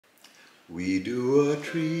We do a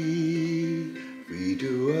tree, we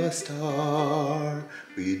do a star,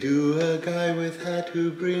 we do a guy with hat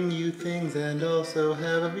who bring you things and also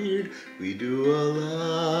have a beard. We do a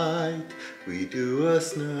light, we do a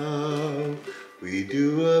snow, we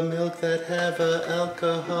do a milk that have a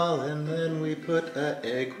alcohol, and then we put a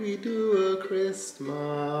egg. We do a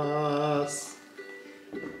Crist-maas.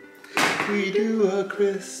 We do a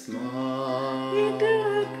Crist-maas. We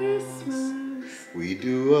do a Crist-maas. We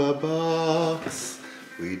do a box,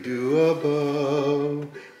 we do a bow,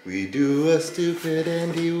 we do a stupid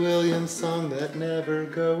Andy Williams song that never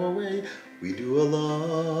go away. We do a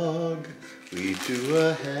log, we do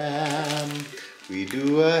a ham, we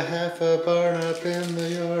do a half a barn up in the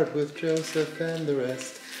yard with Joseph and the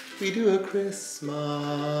rest. We do a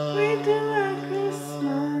Crist-maas. We do a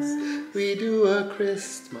Crist-maas. We do a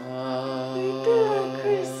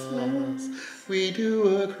Crist-maas. We do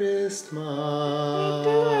a Crist-maas.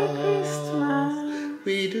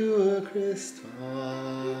 We do a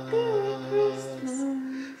Crist-maas.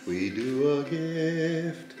 We do a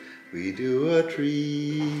gift. We do a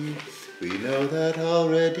tree. We know that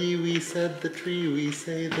already. We said the tree. We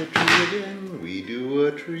say the tree again. We do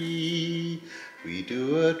a tree. We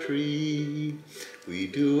do a tree. We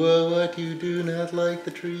do a what you do not like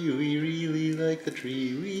the tree. We really like the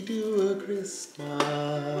tree. We do a Crist-maas.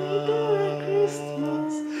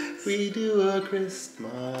 We do a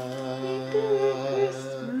Crist-maas.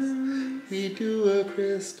 We do a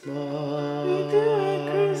Crist-maas.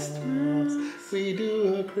 We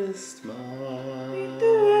do a Crist-maas.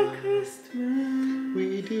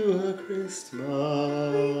 We do a Crist-maas.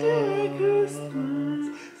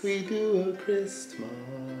 We do a Crist-maas.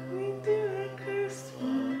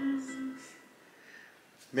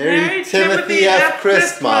 Merry Timothy F.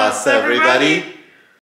 Crist-maas, everybody!